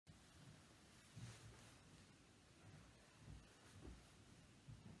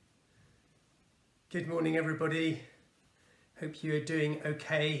Good morning, everybody. Hope you are doing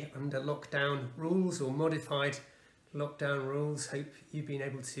okay under lockdown rules or modified lockdown rules. Hope you've been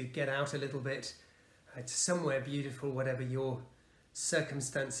able to get out a little bit to somewhere beautiful, whatever your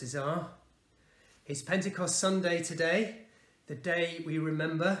circumstances are. It's Pentecost Sunday today, the day we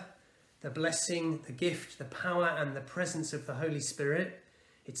remember the blessing, the gift, the power and the presence of the Holy Spirit.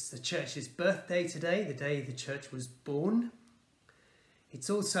 It's the church's birthday today, the day the church was born. It's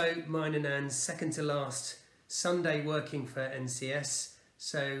also mine and Anne's second to last Sunday working for NCS,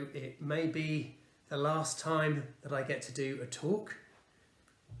 so it may be the last time that I get to do a talk.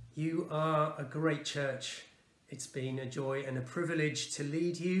 You are a great church. It's been a joy and a privilege to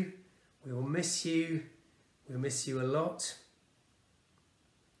lead you. We will miss you. We'll miss you a lot.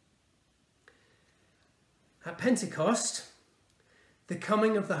 At Pentecost, the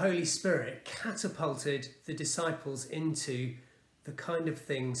coming of the Holy Spirit catapulted the disciples into the kind of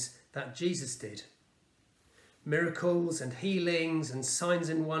things that Jesus did. Miracles and healings and signs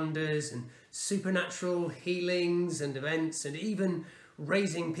and wonders and supernatural healings and events and even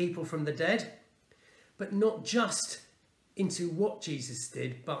raising people from the dead. But not just into what Jesus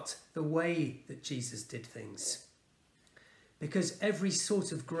did, but the way that Jesus did things. Because every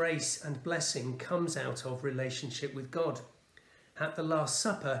sort of grace and blessing comes out of relationship with God. At the Last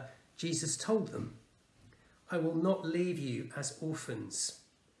Supper, Jesus told them, "I will not leave you as orphans.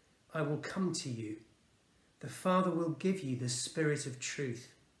 I will come to you. The Father will give you the Spirit of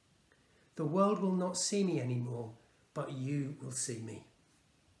truth. The world will not see me anymore, but you will see me."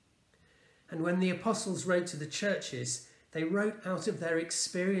 And when the apostles wrote to the churches, they wrote out of their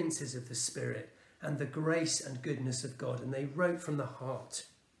experiences of the Spirit and the grace and goodness of God, and they wrote from the heart.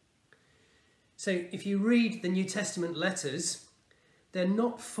 So if you read the New Testament letters, they're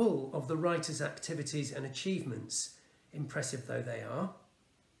not full of the writer's activities and achievements, impressive though they are.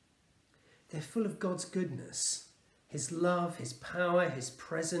 They're full of God's goodness, his love, his power, his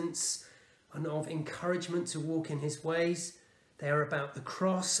presence, and of encouragement to walk in his ways. They are about the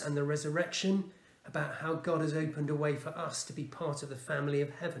cross and the resurrection, about how God has opened a way for us to be part of the family of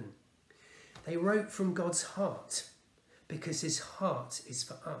heaven. They wrote from God's heart because his heart is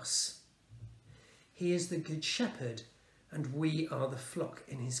for us. He is the good shepherd, and we are the flock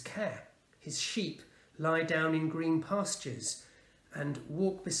in his care. His sheep lie down in green pastures and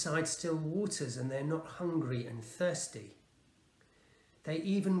walk beside still waters, and they're not hungry and thirsty. They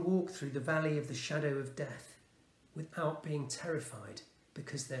even walk through the valley of the shadow of death without being terrified,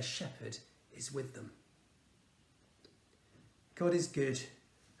 because their shepherd is with them. God is good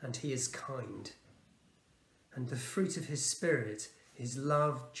and he is kind, and the fruit of his Spirit is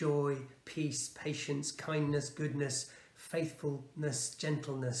love, joy, peace, patience, kindness, goodness, faithfulness,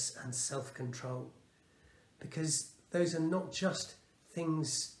 gentleness and self-control, because those are not just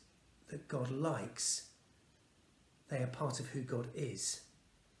things that God likes, they are part of who God is.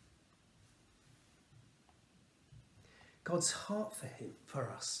 God's heart for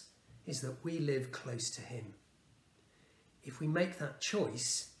us is that we live close to him. If we make that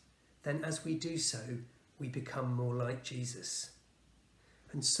choice, then as we do so, we become more like Jesus.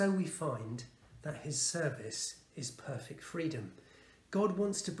 And so we find that his service is perfect freedom. God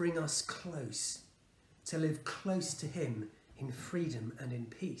wants to bring us close, to live close to him in freedom and in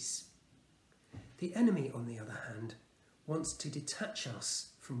peace. The enemy, on the other hand, wants to detach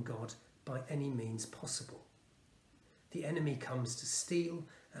us from God by any means possible. The enemy comes to steal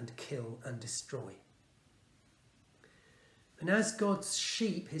and kill and destroy. And as God's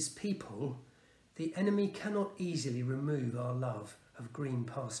sheep, his people, the enemy cannot easily remove our love of green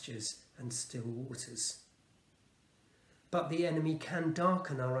pastures and still waters. But the enemy can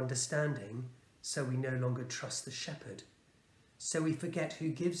darken our understanding, so we no longer trust the shepherd. So we forget who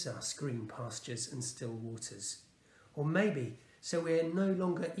gives us green pastures and still waters. Or maybe so we are no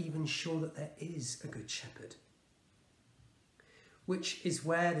longer even sure that there is a good shepherd. Which is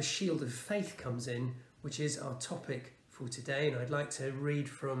where the shield of faith comes in, which is our topic for today. And I'd like to read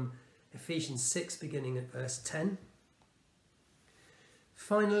from Ephesians 6, beginning at verse 10.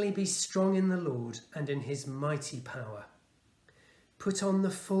 "Finally, be strong in the Lord and in his mighty power. Put on the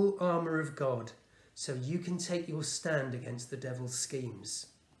full armour of God, so you can take your stand against the devil's schemes.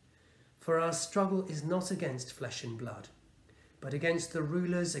 For our struggle is not against flesh and blood, but against the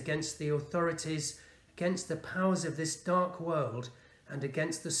rulers, against the authorities, against the powers of this dark world, and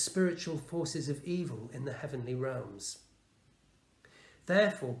against the spiritual forces of evil in the heavenly realms.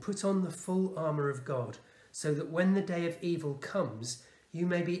 Therefore, put on the full armour of God, so that when the day of evil comes, you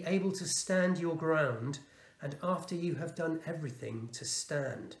may be able to stand your ground, and after you have done everything, to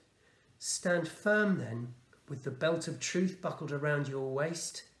stand. Stand firm then, with the belt of truth buckled around your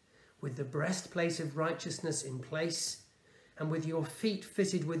waist, with the breastplate of righteousness in place, and with your feet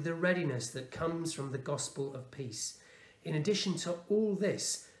fitted with the readiness that comes from the gospel of peace. In addition to all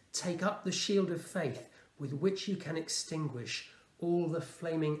this, take up the shield of faith with which you can extinguish all the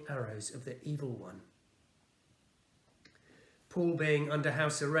flaming arrows of the evil one. Paul, being under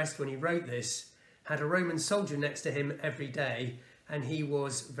house arrest when he wrote this, had a Roman soldier next to him every day, and he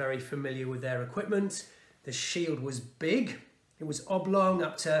was very familiar with their equipment. The shield was big. It was oblong,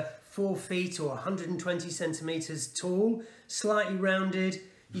 up to 4 feet or 120 centimetres tall, slightly rounded.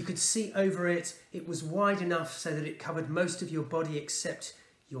 You could see over it. It was wide enough so that it covered most of your body except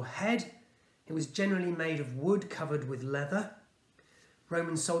your head. It was generally made of wood covered with leather.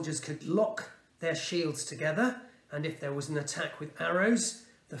 Roman soldiers could lock their shields together, and if there was an attack with arrows,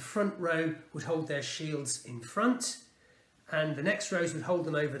 the front row would hold their shields in front, and the next rows would hold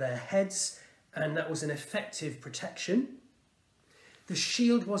them over their heads, and that was an effective protection. The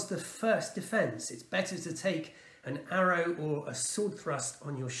shield was the first defence. It's better to take an arrow or a sword thrust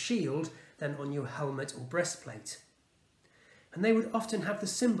on your shield than on your helmet or breastplate. And they would often have the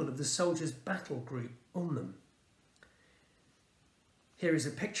symbol of the soldier's battle group on them. Here is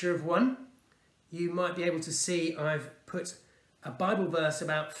a picture of one. You might be able to see I've put a Bible verse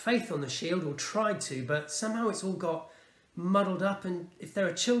about faith on the shield, or tried to, but somehow it's all got muddled up, and if there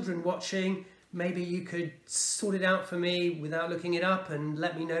are children watching, maybe you could sort it out for me without looking it up and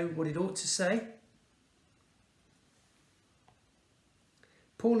let me know what it ought to say.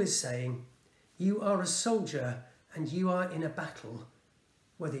 Paul is saying, you are a soldier and you are in a battle,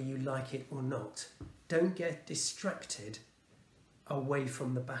 whether you like it or not. Don't get distracted away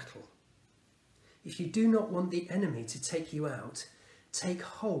from the battle. If you do not want the enemy to take you out, take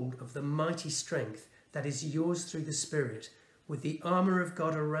hold of the mighty strength that is yours through the Spirit, with the armour of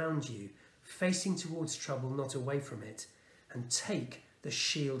God around you, facing towards trouble, not away from it, and take the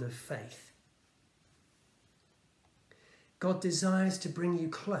shield of faith. God desires to bring you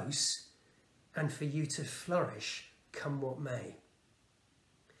close and for you to flourish, come what may.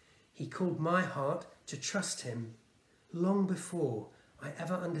 He called my heart to trust him long before I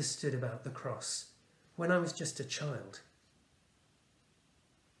ever understood about the cross, when I was just a child.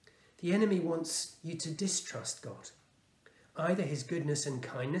 The enemy wants you to distrust God. Either his goodness and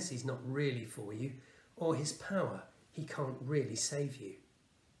kindness, he's not really for you, or his power, he can't really save you.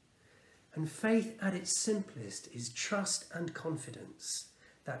 And faith at its simplest is trust and confidence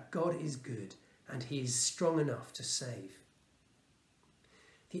that God is good and he is strong enough to save.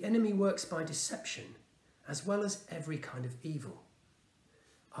 The enemy works by deception as well as every kind of evil.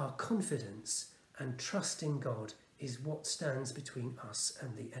 Our confidence and trust in God is what stands between us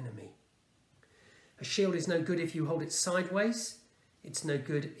and the enemy. A shield is no good if you hold it sideways. It's no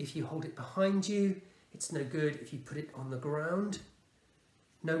good if you hold it behind you. It's no good if you put it on the ground.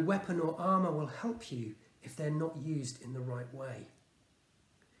 No weapon or armour will help you if they're not used in the right way.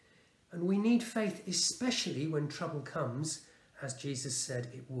 And we need faith, especially when trouble comes, as Jesus said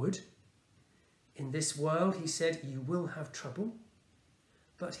it would. In this world, he said, you will have trouble.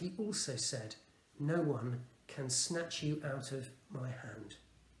 But he also said, no one can snatch you out of my hand.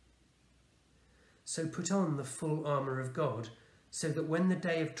 So put on the full armour of God, so that when the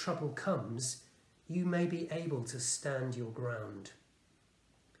day of trouble comes, you may be able to stand your ground.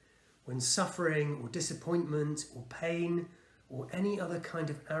 When suffering or disappointment or pain or any other kind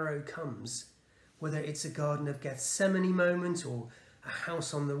of arrow comes, whether it's a Garden of Gethsemane moment or a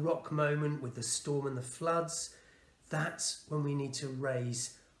house on the rock moment with the storm and the floods, that's when we need to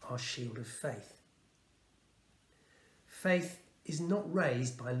raise our shield of faith. Faith is not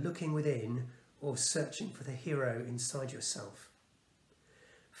raised by looking within or searching for the hero inside yourself.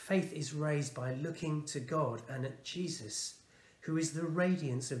 Faith is raised by looking to God and at Jesus, who is the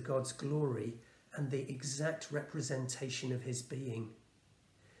radiance of God's glory and the exact representation of his being.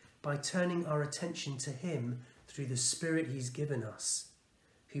 By turning our attention to him through the Spirit he's given us,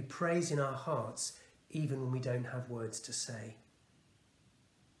 who prays in our hearts even when we don't have words to say.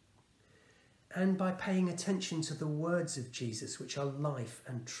 And by paying attention to the words of Jesus, which are life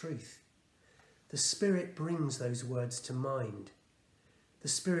and truth. The Spirit brings those words to mind. The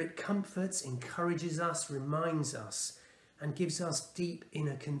Spirit comforts, encourages us, reminds us, and gives us deep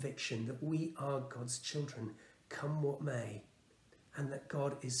inner conviction that we are God's children, come what may, and that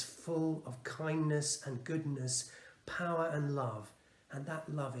God is full of kindness and goodness, power and love, and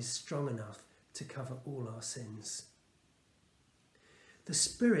that love is strong enough to cover all our sins. The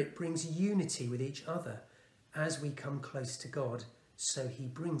Spirit brings unity with each other as we come close to God, so he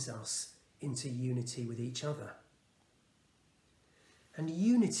brings us into unity with each other. And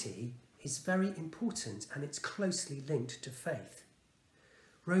unity is very important, and it's closely linked to faith.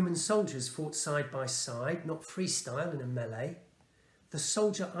 Roman soldiers fought side by side, not freestyle in a melee. The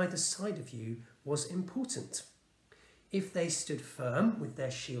soldier either side of you was important. If they stood firm with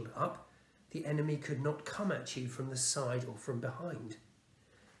their shield up, the enemy could not come at you from the side or from behind.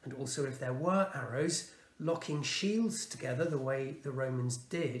 And also if there were arrows, locking shields together the way the Romans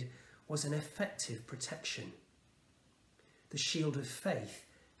did was an effective protection. The shield of faith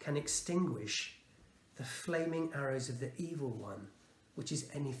can extinguish the flaming arrows of the evil one, which is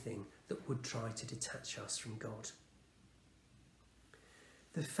anything that would try to detach us from God.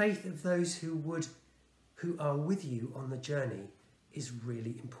 The faith of those who are with you on the journey is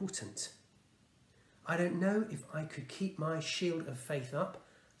really important. I don't know if I could keep my shield of faith up.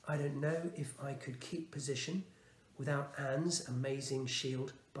 I don't know if I could keep position without Anne's amazing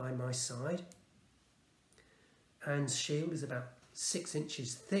shield by my side. Anne's shield is about 6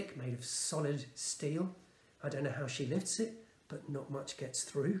 inches thick, made of solid steel. I don't know how she lifts it, but not much gets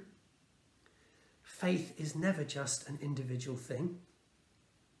through. Faith is never just an individual thing.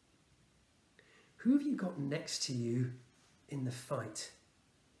 Who have you got next to you in the fight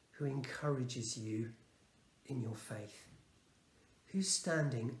who encourages you in your faith? Who's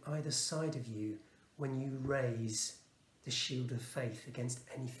standing either side of you when you raise the shield of faith against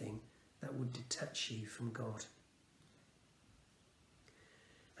anything that would detach you from God?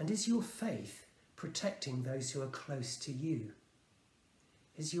 And is your faith protecting those who are close to you?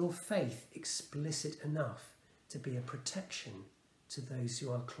 Is your faith explicit enough to be a protection to those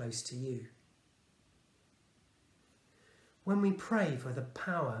who are close to you? When we pray for the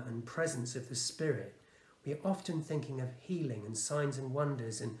power and presence of the Spirit, we are often thinking of healing and signs and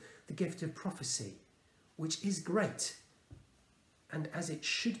wonders and the gift of prophecy, which is great, and as it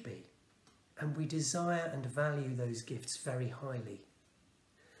should be, and we desire and value those gifts very highly.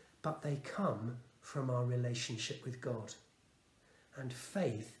 But they come from our relationship with God, and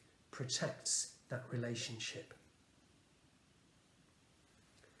faith protects that relationship.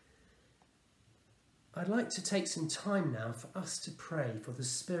 I'd like to take some time now for us to pray for the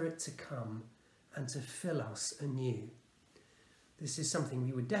Spirit to come and to fill us anew. This is something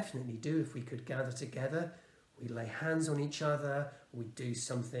we would definitely do if we could gather together. We'd lay hands on each other. We'd do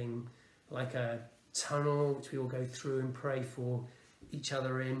something like a tunnel which we all go through and pray for each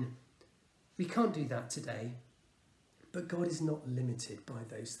other in. We can't do that today, but God is not limited by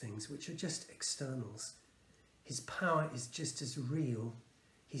those things which are just externals. His power is just as real.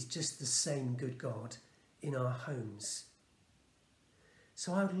 He's just the same good God in our homes.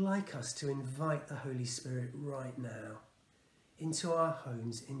 So I would like us to invite the Holy Spirit right now into our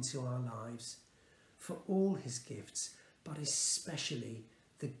homes, into our lives, for all his gifts, but especially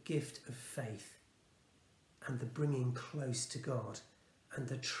the gift of faith and the bringing close to God and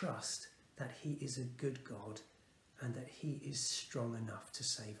the trust that he is a good God and that he is strong enough to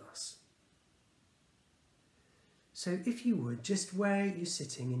save us. So if you would, just where you're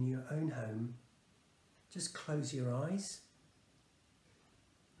sitting in your own home, just close your eyes.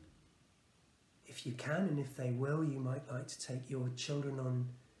 If you can, and if they will, you might like to take your children on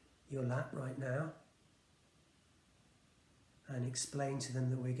your lap right now and explain to them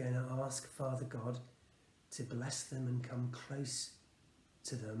that we're going to ask Father God to bless them and come close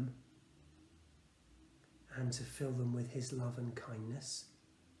to them and to fill them with his love and kindness.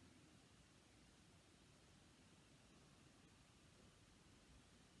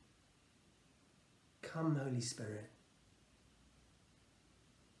 Come, Holy Spirit.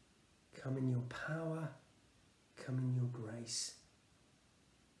 Come in your power, come in your grace,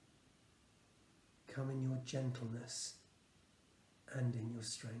 come in your gentleness and in your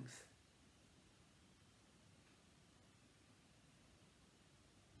strength.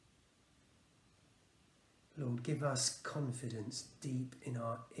 Lord, give us confidence deep in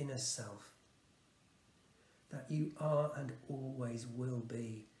our inner self that you are and always will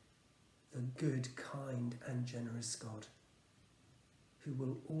be the good, kind and generous God who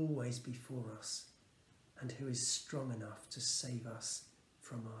will always be for us and who is strong enough to save us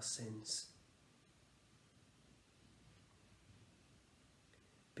from our sins.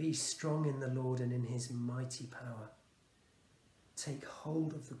 Be strong in the Lord and in his mighty power. Take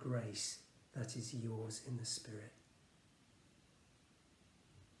hold of the grace that is yours in the Spirit.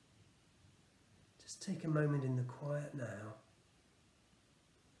 Just take a moment in the quiet now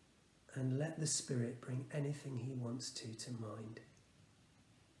and let the Spirit bring anything he wants to mind.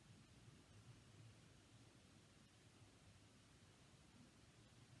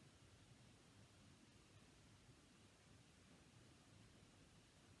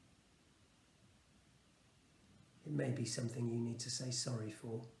 It may be something you need to say sorry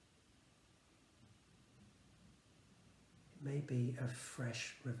for. may be a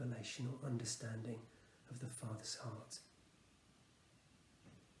fresh revelation or understanding of the Father's heart.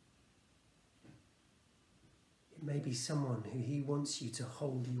 It may be someone who he wants you to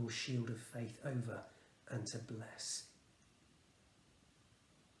hold your shield of faith over and to bless.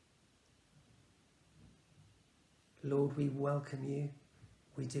 Lord, we welcome you.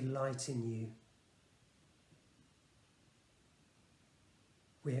 We delight in you.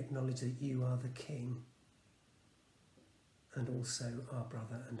 We acknowledge that you are the King and also our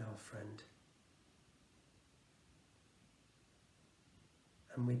brother and our friend.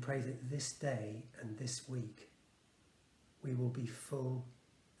 And we pray that this day and this week we will be full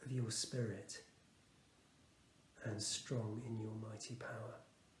of your Spirit and strong in your mighty power.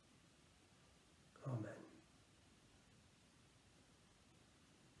 Amen.